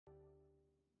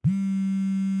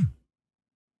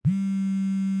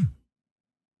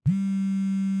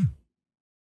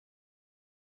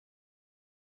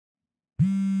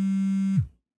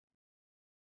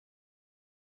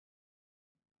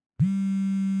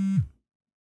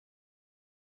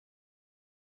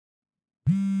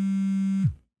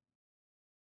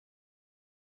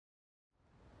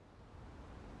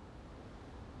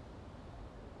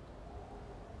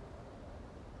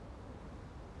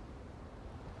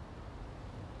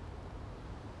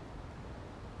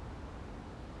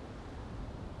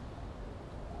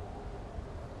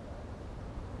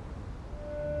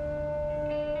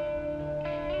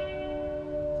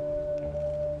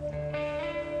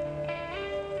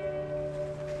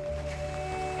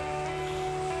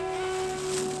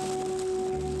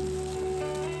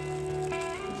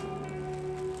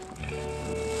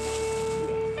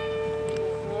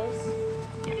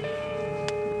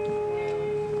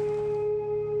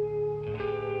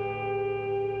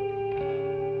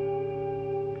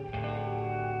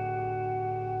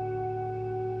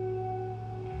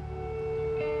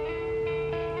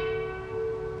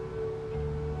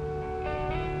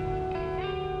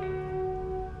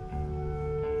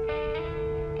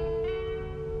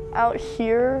Out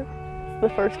here, the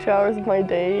first 2 hours of my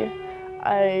day,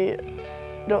 I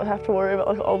don't have to worry about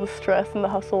like all the stress and the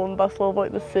hustle and bustle of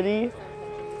like the city.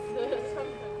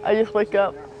 I just wake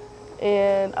up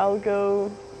and I'll go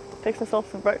fix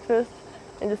myself some breakfast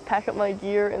and just pack up my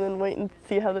gear and then wait and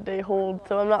see how the day holds.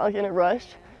 So I'm not like in a rush.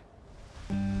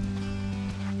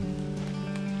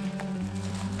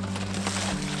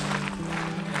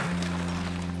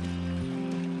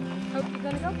 Oh, you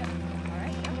gonna go? All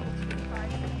right.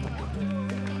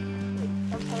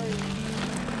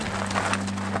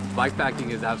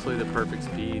 Bikepacking is absolutely the perfect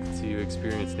speed to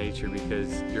experience nature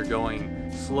because you're going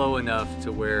slow enough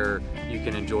to where you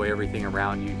can enjoy everything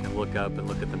around you. You can look up and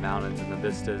look at the mountains and the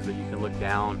vistas, but you can look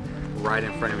down right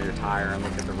in front of your tire and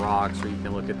look at the rocks, or you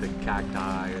can look at the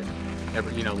cacti and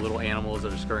every, you know, little animals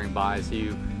that are scurrying by. So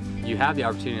you have the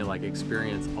opportunity to like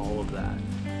experience all of that.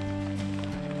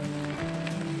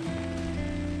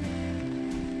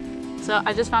 So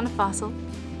I just found a fossil.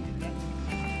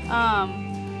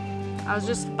 I was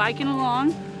just biking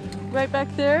along right back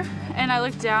there and I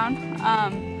looked down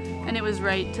and it was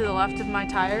right to the left of my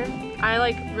tire. I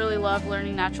like really love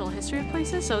learning natural history of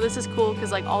places, so this is cool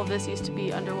because like all of this used to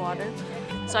be underwater.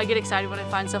 So I get excited when I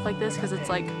find stuff like this because it's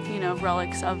like, you know,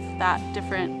 relics of that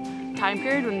different time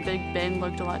period when Big Bend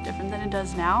looked a lot different than it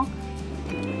does now.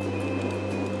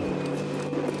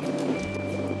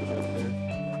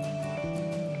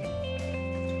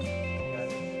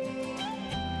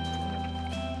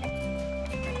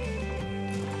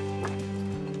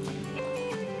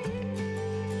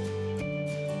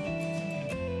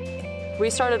 We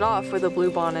started off with the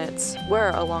bluebonnets were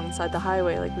alongside the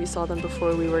highway, like we saw them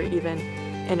before we were even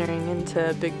entering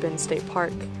into Big Bend State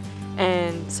Park.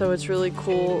 And so it's really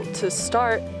cool to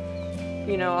start,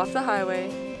 you know, off the highway,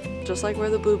 just like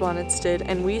where the bluebonnets did,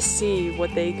 and we see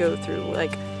what they go through.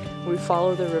 Like, we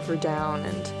follow the river down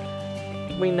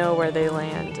and we know where they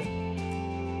land.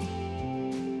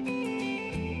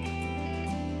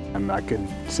 I could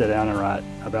sit down and write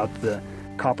about the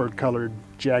copper-colored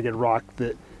jagged rock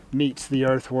that meets the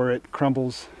earth where it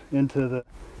crumbles into the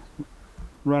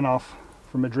runoff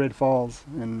from Madrid Falls.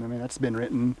 And I mean, that's been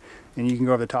written and you can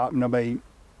go over the top. Nobody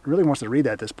really wants to read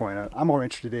that at this point. I'm more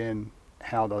interested in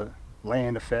how the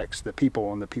land affects the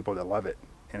people and the people that love it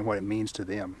and what it means to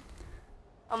them.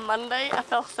 On Monday, I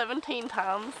fell 17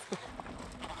 times.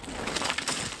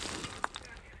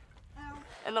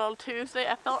 And then on Tuesday,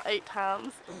 I fell 8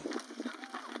 times.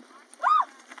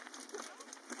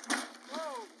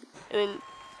 And then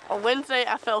on Wednesday,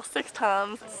 I fell 6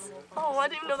 times. Oh, I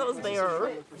didn't even know that was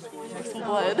there. There's some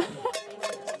blood.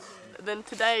 And then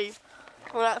today,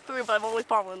 we're not 3, but I've only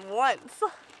fallen once.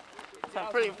 So I'm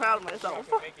pretty proud of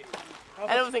myself.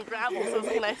 And it was in gravel, so it was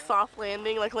like a nice soft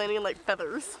landing, like landing in like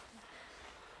feathers.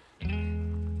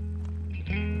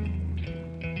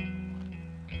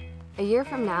 A year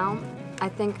from now, I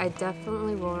think I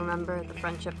definitely will remember the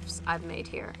friendships I've made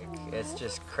here. It's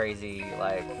just crazy,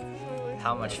 like,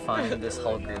 how much fun this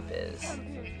whole group is.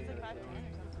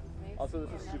 Also,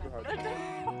 this is super hard. Third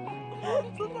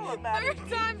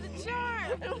time's a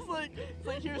charm! It was like, it's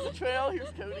like, here's the trail, here's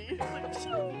Cody. It's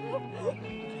like,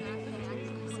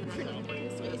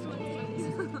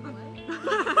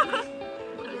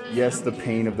 yes, the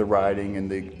pain of the riding and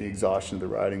the exhaustion of the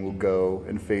riding will go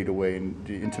and fade away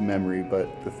into memory,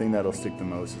 but the thing that'll stick the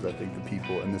most is, I think, the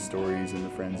people and the stories and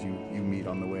the friends you meet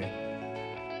on the way.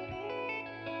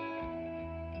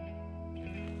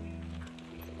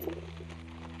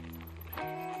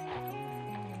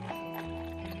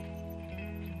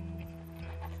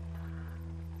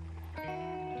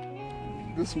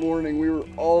 This morning we were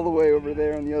all the way over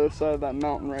there on the other side of that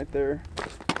mountain right there.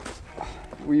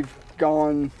 We've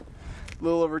gone a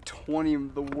little over 20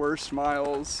 of the worst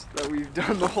miles that we've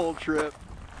done the whole trip.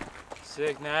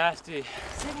 Sick nasty.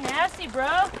 Sick nasty,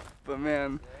 bro. But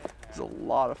man, it's a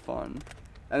lot of fun.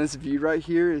 And this view right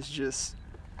here is just,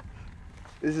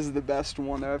 this is the best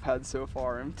one that I've had so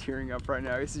far. I'm tearing up right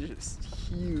now. It's just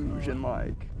huge and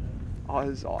like, oh,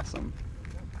 this is awesome.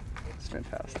 It's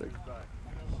fantastic.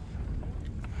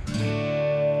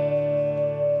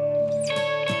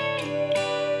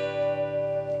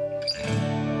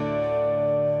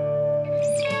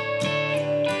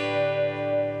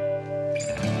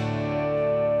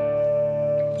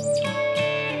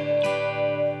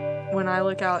 When I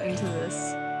look out into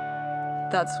this,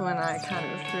 that's when I kind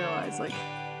of realize, like,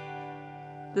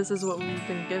 this is what we've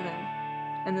been given,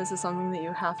 and this is something that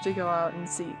you have to go out and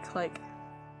seek. Like,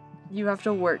 you have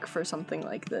to work for something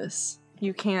like this.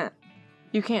 You can't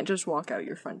just walk out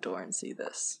your front door and see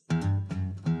this.